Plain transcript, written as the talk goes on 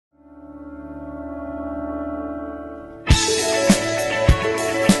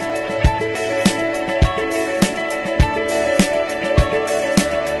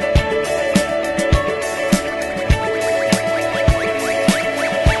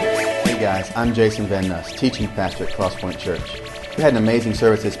guys, I'm Jason Van Nuss, teaching pastor at Crosspoint Church. We had an amazing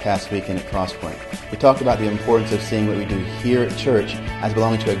service this past weekend at Crosspoint. We talked about the importance of seeing what we do here at church as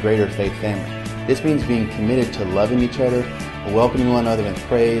belonging to a greater faith family. This means being committed to loving each other, welcoming one another in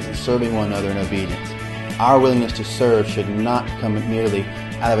praise, and serving one another in obedience. Our willingness to serve should not come merely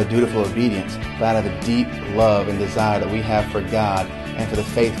out of a dutiful obedience, but out of a deep love and desire that we have for God and for the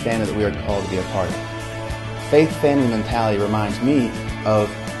faith family that we are called to be a part of. Faith family mentality reminds me of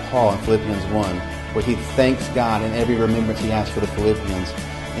Paul in Philippians 1, where he thanks God in every remembrance he has for the Philippians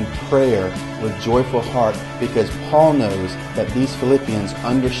in prayer with joyful heart, because Paul knows that these Philippians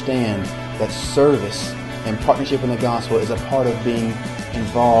understand that service and partnership in the gospel is a part of being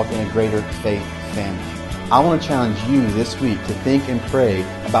involved in a greater faith family. I want to challenge you this week to think and pray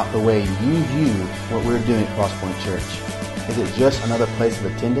about the way you view what we're doing at Crosspoint Church. Is it just another place of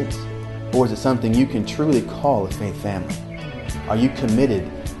attendance? Or is it something you can truly call a faith family? Are you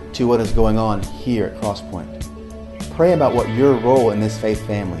committed to what is going on here at Crosspoint? Pray about what your role in this faith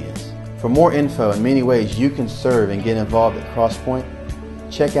family is. For more info and many ways you can serve and get involved at Crosspoint,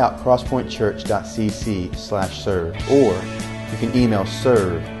 check out crosspointchurch.cc/serve, or you can email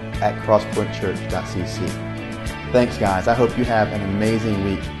serve@crosspointchurch.cc. Thanks guys, I hope you have an amazing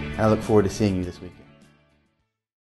week, and I look forward to seeing you this weekend.